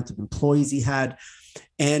outpacing the amount of employees he had.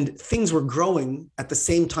 And things were growing at the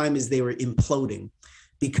same time as they were imploding,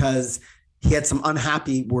 because he had some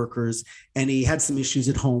unhappy workers and he had some issues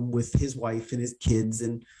at home with his wife and his kids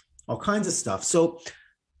and all kinds of stuff. So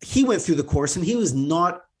he went through the course, and he was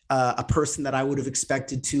not a person that I would have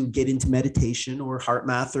expected to get into meditation or heart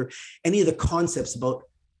math or any of the concepts about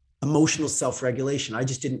emotional self-regulation. I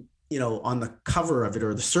just didn't, on the cover of it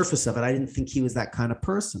or the surface of it, I didn't think he was that kind of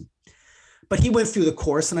person. But he went through the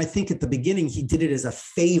course, and I think at the beginning he did it as a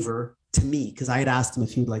favor to me, because I had asked him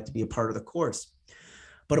if he would like to be a part of the course.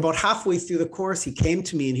 But about halfway through the course, he came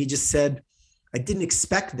to me and he just said, I didn't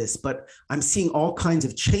expect this, but I'm seeing all kinds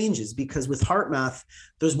of changes, because with heart math,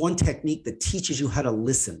 there's one technique that teaches you how to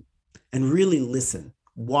listen and really listen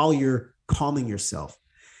while you're calming yourself.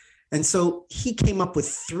 And so he came up with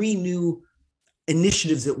 3 new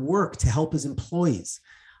initiatives at work to help his employees.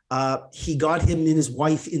 He got him and his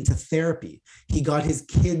wife into therapy. He got his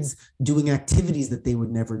kids doing activities that they would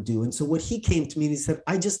never do. And so what he came to me and he said,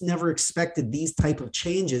 I just never expected these type of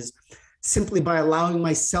changes, simply by allowing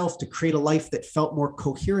myself to create a life that felt more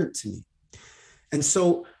coherent to me. And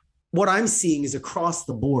so what I'm seeing is across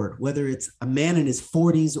the board, whether it's a man in his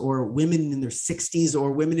 40s or women in their 60s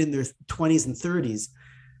or women in their 20s and 30s,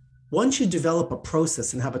 once you develop a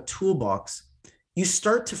process and have a toolbox, you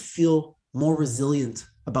start to feel more resilient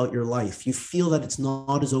about your life. You feel that it's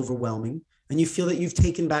not as overwhelming, and you feel that you've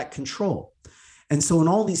taken back control. And so in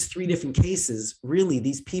all these 3 different cases, really,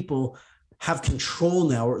 these people have control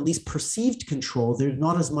now, or at least perceived control. There's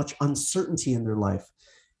not as much uncertainty in their life.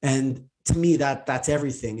 And to me, that's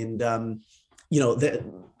everything. And,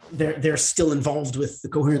 they're still involved with the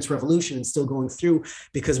coherence revolution and still going through,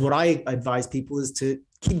 because what I advise people is to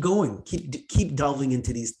keep going, keep delving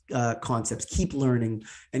into these concepts, keep learning,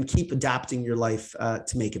 and keep adapting your life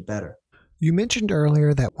to make it better. You mentioned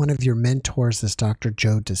earlier that one of your mentors is Dr.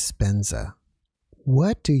 Joe Dispenza.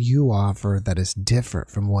 What do you offer that is different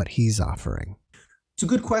from what he's offering? It's a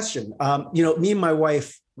good question. Me and my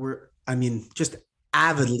wife were, just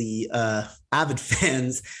avid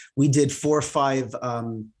fans. We did 4 or 5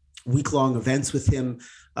 week-long events with him,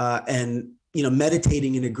 and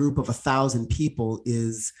meditating in a group of 1,000 people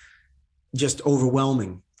is just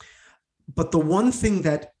overwhelming. But the one thing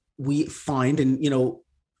that we find, and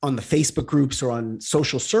on the Facebook groups or on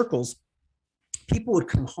social circles, people would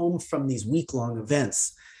come home from these week-long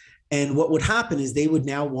events, and what would happen is they would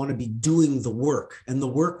now want to be doing the work, and the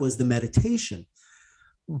work was the meditation.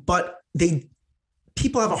 But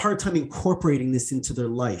people have a hard time incorporating this into their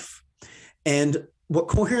life. And what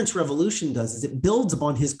Coherence Revolution does is it builds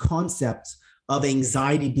upon his concept of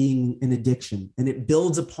anxiety being an addiction, and it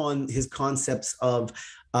builds upon his concepts of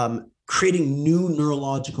creating new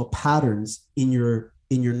neurological patterns in your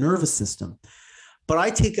nervous system. But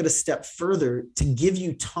I take it a step further to give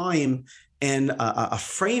you time and a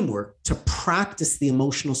framework to practice the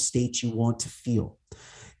emotional state you want to feel.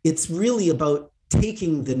 It's really about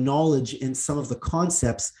taking the knowledge and some of the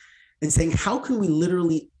concepts and saying, how can we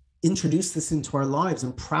literally introduce this into our lives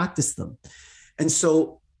and practice them? And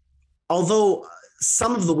so, although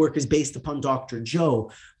some of the work is based upon Dr.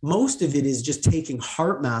 Joe, most of it is just taking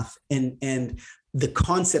heart math and the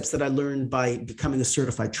concepts that I learned by becoming a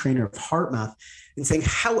certified trainer of heart math and saying,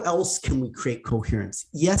 how else can we create coherence?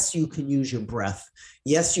 Yes, you can use your breath.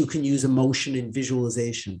 Yes, you can use emotion and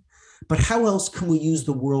visualization, but how else can we use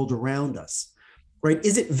the world around us? Right?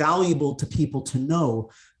 Is it valuable to people to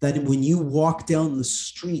know that when you walk down the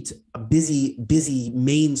street, a busy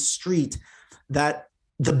main street, that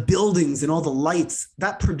the buildings and all the lights,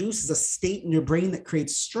 that produces a state in your brain that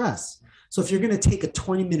creates stress? So if you're going to take a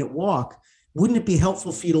 20-minute walk, wouldn't it be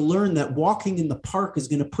helpful for you to learn that walking in the park is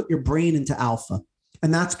going to put your brain into alpha?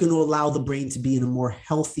 And that's going to allow the brain to be in a more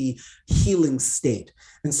healthy, healing state.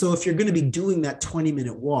 And so if you're going to be doing that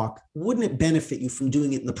 20-minute walk, wouldn't it benefit you from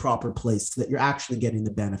doing it in the proper place so that you're actually getting the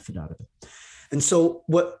benefit out of it? And so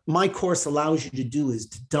what my course allows you to do is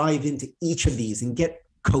to dive into each of these and get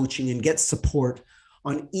coaching and get support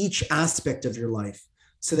on each aspect of your life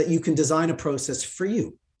so that you can design a process for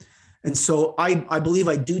you. And so I believe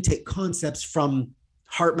I do take concepts from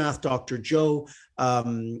HeartMath, Dr. Joe,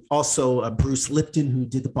 also Bruce Lipton, who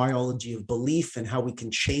did the biology of belief and how we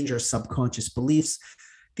can change our subconscious beliefs.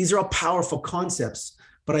 These are all powerful concepts,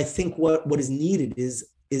 but I think what is needed is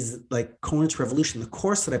like Coherence Revolution, the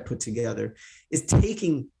course that I put together, is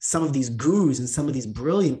taking some of these gurus and some of these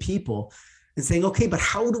brilliant people and saying, okay, but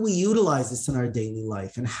how do we utilize this in our daily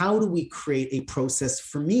life? And how do we create a process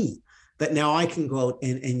for me that now I can go out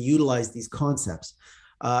and utilize these concepts?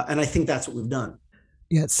 And I think that's what we've done.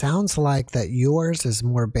 Yeah, it sounds like that yours is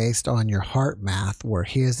more based on your heart math, where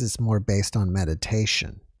his is more based on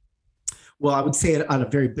meditation. Well, I would say it on a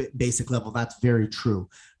very basic level, that's very true.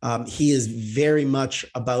 He is very much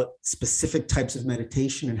about specific types of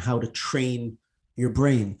meditation and how to train your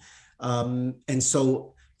brain. And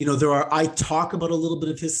so, I talk about a little bit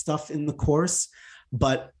of his stuff in the course,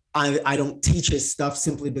 but I don't teach his stuff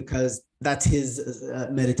simply because that's his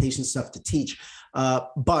meditation stuff to teach.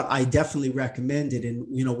 But I definitely recommend it. And,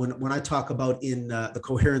 when I talk about in the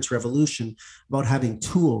Coherence Revolution about having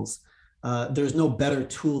tools, there's no better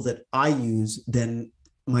tool that I use than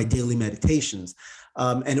my daily meditations.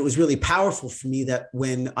 And it was really powerful for me that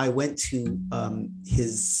when I went to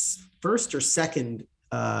his first or second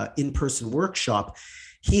in-person workshop,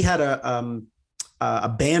 he had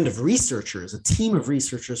a band of researchers, a team of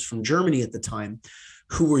researchers from Germany at the time,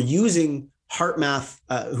 who were using HeartMath,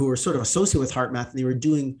 who were sort of associated with HeartMath, and they were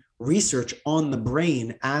doing research on the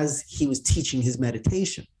brain as he was teaching his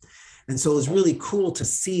meditation. And so it was really cool to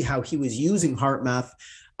see how he was using HeartMath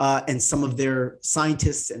and some of their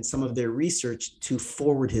scientists and some of their research to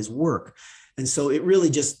forward his work. And so it really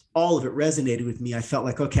just, all of it resonated with me. I felt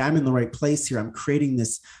like, okay, I'm in the right place here. I'm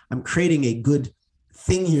creating a good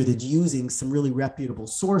thing here that's using some really reputable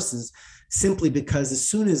sources, simply because as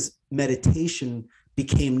soon as meditation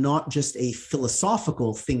became not just a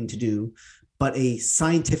philosophical thing to do, but a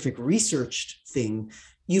scientific researched thing,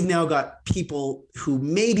 you've now got people who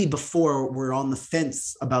maybe before were on the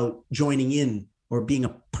fence about joining in or being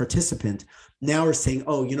a participant, now are saying,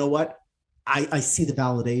 oh, you know what? I see the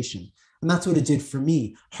validation. And that's what it did for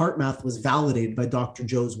me. HeartMath was validated by Dr.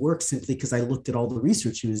 Joe's work simply because I looked at all the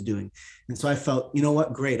research he was doing. And so I felt, you know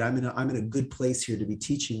what, great. I'm in a good place here to be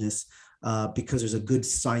teaching this because there's a good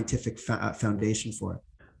scientific foundation for it.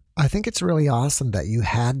 I think it's really awesome that you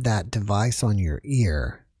had that device on your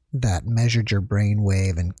ear that measured your brain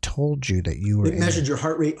wave and told you that you were measured your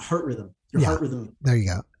heart rate, heart rhythm. Heart rhythm. There you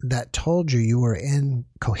go. That told you were in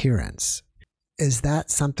coherence. Is that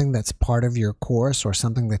something that's part of your course or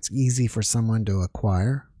something that's easy for someone to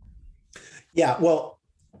acquire? Yeah, well,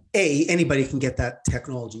 anybody can get that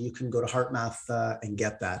technology. You can go to HeartMath and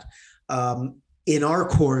get that. In our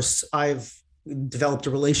course, I've developed a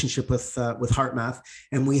relationship with HeartMath,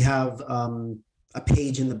 and we have a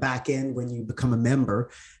page in the back end when you become a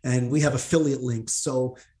member, and we have affiliate links.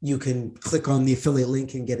 So you can click on the affiliate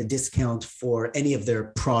link and get a discount for any of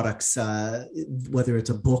their products, whether it's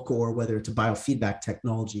a book or whether it's a biofeedback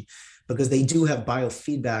technology, because they do have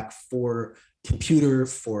biofeedback for computer,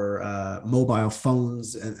 for mobile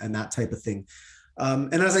phones and that type of thing.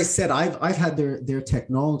 And as I said, I've had their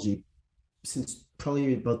technology since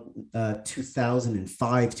probably about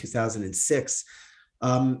 2005, 2006.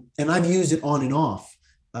 And I've used it on and off.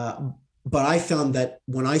 But I found that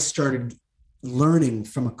when I started learning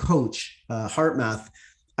from a coach, HeartMath,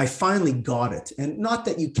 I finally got it. And not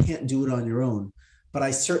that you can't do it on your own, but I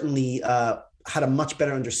certainly had a much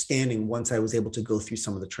better understanding once I was able to go through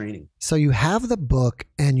some of the training. So you have the book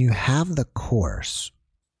and you have the course.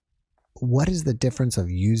 What is the difference of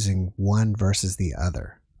using one versus the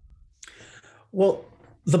other? Well,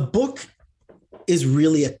 the book is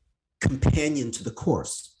really a companion to the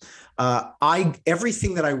course.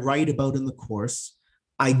 Everything that I write about in the course,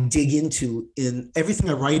 I dig into in everything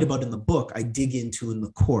I write about in the book, I dig into in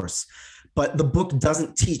the course. But the book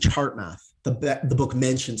doesn't teach HeartMath. The book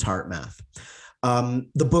mentions HeartMath.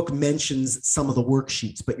 The book mentions some of the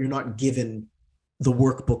worksheets, but you're not given the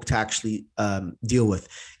workbook to actually deal with.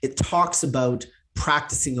 It talks about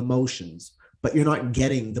practicing emotions, but you're not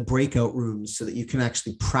getting the breakout rooms so that you can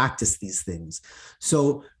actually practice these things.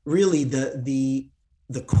 So really the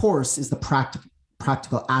course is the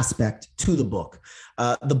practical aspect to the book.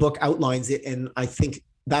 The book outlines it. And I think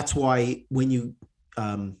that's why when you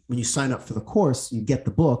sign up for the course, you get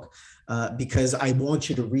the book because I want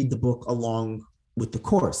you to read the book along with the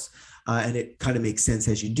course. And it kind of makes sense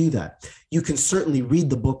as you do that. You can certainly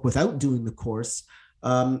read the book without doing the course.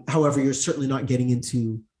 However, you're certainly not getting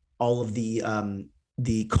into all of the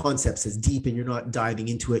concepts as deep, and you're not diving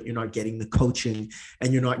into it. You're not getting the coaching,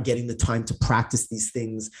 and you're not getting the time to practice these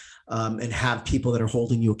things and have people that are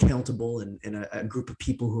holding you accountable, and a group of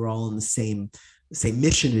people who are all in the same same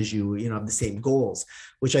mission as you, have the same goals,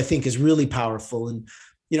 which I think is really powerful. And,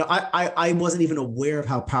 I wasn't even aware of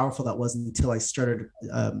how powerful that was until I started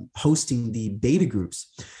hosting the beta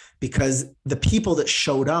groups, because the people that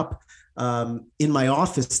showed up in my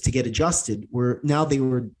office to get adjusted they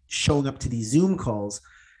were showing up to these Zoom calls,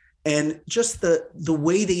 and just the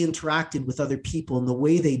way they interacted with other people and the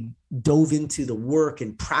way they dove into the work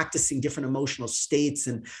and practicing different emotional states.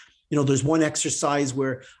 And, there's one exercise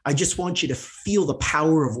where I just want you to feel the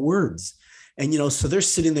power of words. And, so they're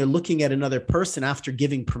sitting there looking at another person after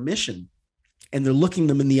giving permission, and they're looking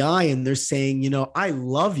them in the eye and they're saying, I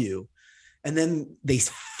love you. And then they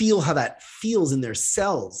feel how that feels in their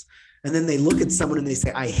cells. And then they look at someone and they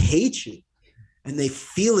say, I hate you. And they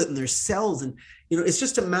feel it in their cells. And, it's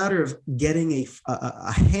just a matter of getting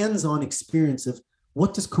a hands-on experience of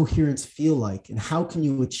what does coherence feel like, and how can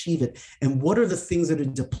you achieve it? And what are the things that are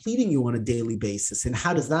depleting you on a daily basis? And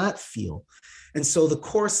how does that feel? And so the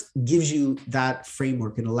course gives you that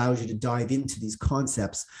framework and allows you to dive into these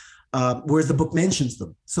concepts, whereas the book mentions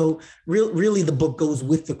them. So really the book goes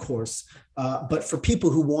with the course. But for people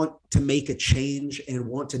who want to make a change and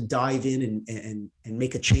want to dive in and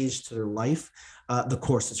make a change to their life, the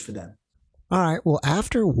course is for them. All right. Well,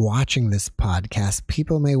 after watching this podcast,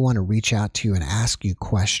 people may want to reach out to you and ask you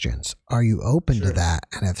questions. Are you open to that?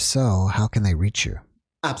 And if so, how can they reach you?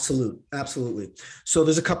 Absolutely. So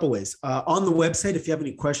there's a couple ways. On the website, if you have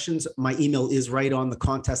any questions, my email is right on the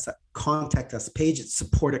contact us page. It's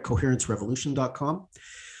support@coherencerevolution.com.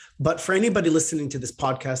 But for anybody listening to this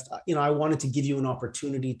podcast, I wanted to give you an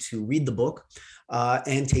opportunity to read the book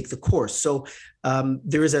and take the course. So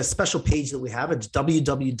there is a special page that we have. It's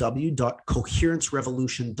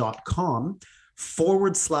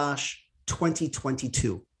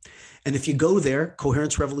www.coherencerevolution.com/2022. And if you go there,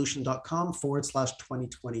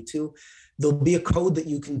 coherencerevolution.com/2022, there'll be a code that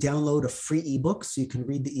you can download a free ebook, so you can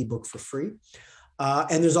read the ebook for free.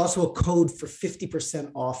 And there's also a code for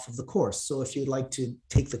 50% off of the course. So if you'd like to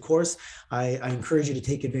take the course, I encourage you to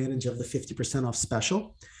take advantage of the 50% off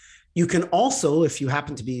special. You can also, if you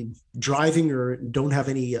happen to be driving or don't have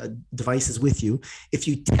any devices with you, if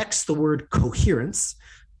you text the word coherence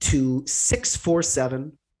to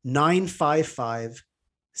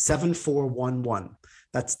 647-955-7411.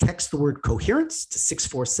 That's text the word coherence to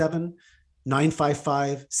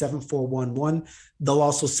 647-955-7411. They'll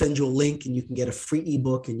also send you a link and you can get a free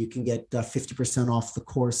ebook, and you can get 50% off the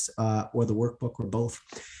course or the workbook, or both.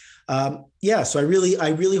 So I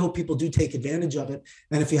really hope people do take advantage of it.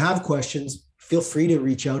 And if you have questions, feel free to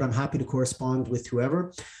reach out. I'm happy to correspond with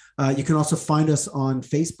whoever. You can also find us on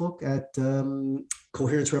Facebook at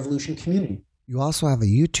Coherence Revolution Community. You also have a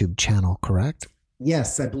YouTube channel, correct?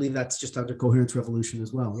 Yes, I believe that's just under Coherence Revolution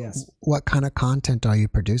as well. Yes. What kind of content are you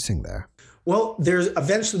producing there? Well, there's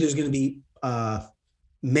going to be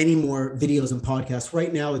many more videos and podcasts.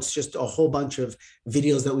 Right now, it's just a whole bunch of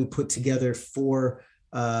videos that we put together for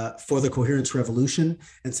the Coherence Revolution,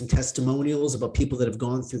 and some testimonials about people that have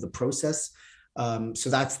gone through the process. So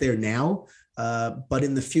that's there now. But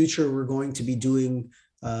in the future, we're going to be doing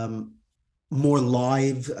more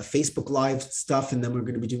live Facebook live stuff, and then we're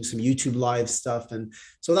going to be doing some YouTube live stuff, and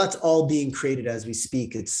so that's all being created as we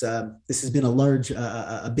speak. It's this has been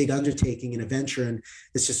a big undertaking and a venture, and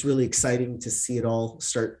it's just really exciting to see it all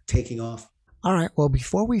start taking off. All right. Well,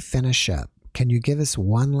 before we finish up, can you give us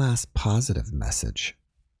one last positive message?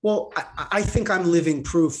 Well, I think I'm living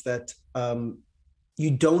proof that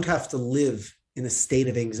you don't have to live in a state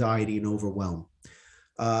of anxiety and overwhelm,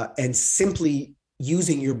 and simply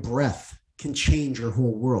using your breath can change your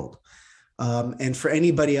whole world. And for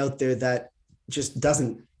anybody out there that just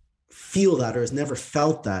doesn't feel that or has never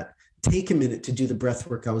felt that, take a minute to do the breath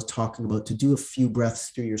work I was talking about, to do a few breaths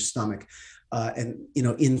through your stomach, and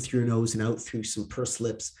in through your nose and out through some pursed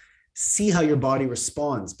lips. See how your body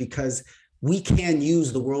responds, because we can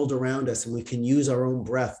use the world around us, and we can use our own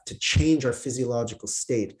breath to change our physiological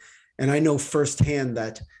state. And I know firsthand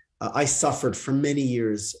that I suffered for many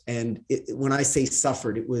years. And when I say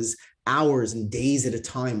suffered, it was hours and days at a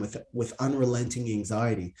time with unrelenting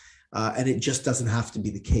anxiety. And it just doesn't have to be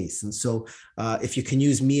the case. And so if you can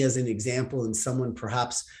use me as an example and someone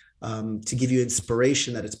perhaps to give you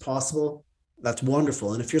inspiration that it's possible, that's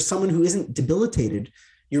wonderful. And if you're someone who isn't debilitated,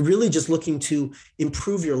 you're really just looking to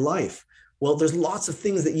improve your life. Well, there's lots of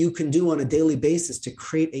things that you can do on a daily basis to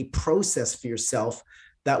create a process for yourself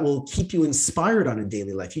that will keep you inspired on a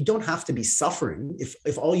daily life. You don't have to be suffering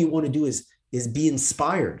if all you want to do is be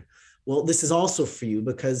inspired. Well, this is also for you,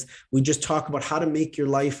 because we just talk about how to make your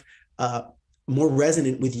life more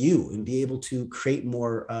resonant with you and be able to create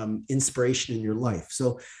more inspiration in your life.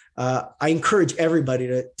 So I encourage everybody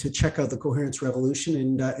to check out the Coherence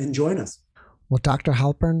Revolution and join us. Well, Dr.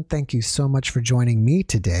 Halpern, thank you so much for joining me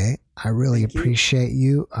today. I really appreciate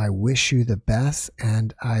you. I wish you the best,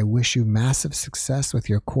 and I wish you massive success with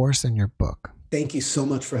your course and your book. Thank you so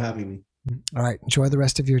much for having me. All right. Enjoy the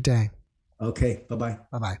rest of your day. Okay. Bye-bye.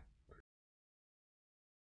 Bye-bye.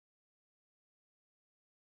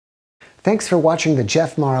 Thanks for watching the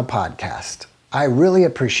JeffMara podcast. I really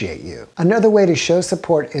appreciate you. Another way to show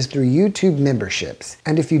support is through YouTube memberships.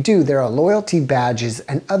 And if you do, there are loyalty badges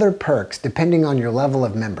and other perks depending on your level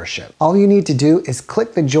of membership. All you need to do is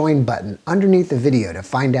click the join button underneath the video to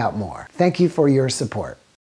find out more. Thank you for your support.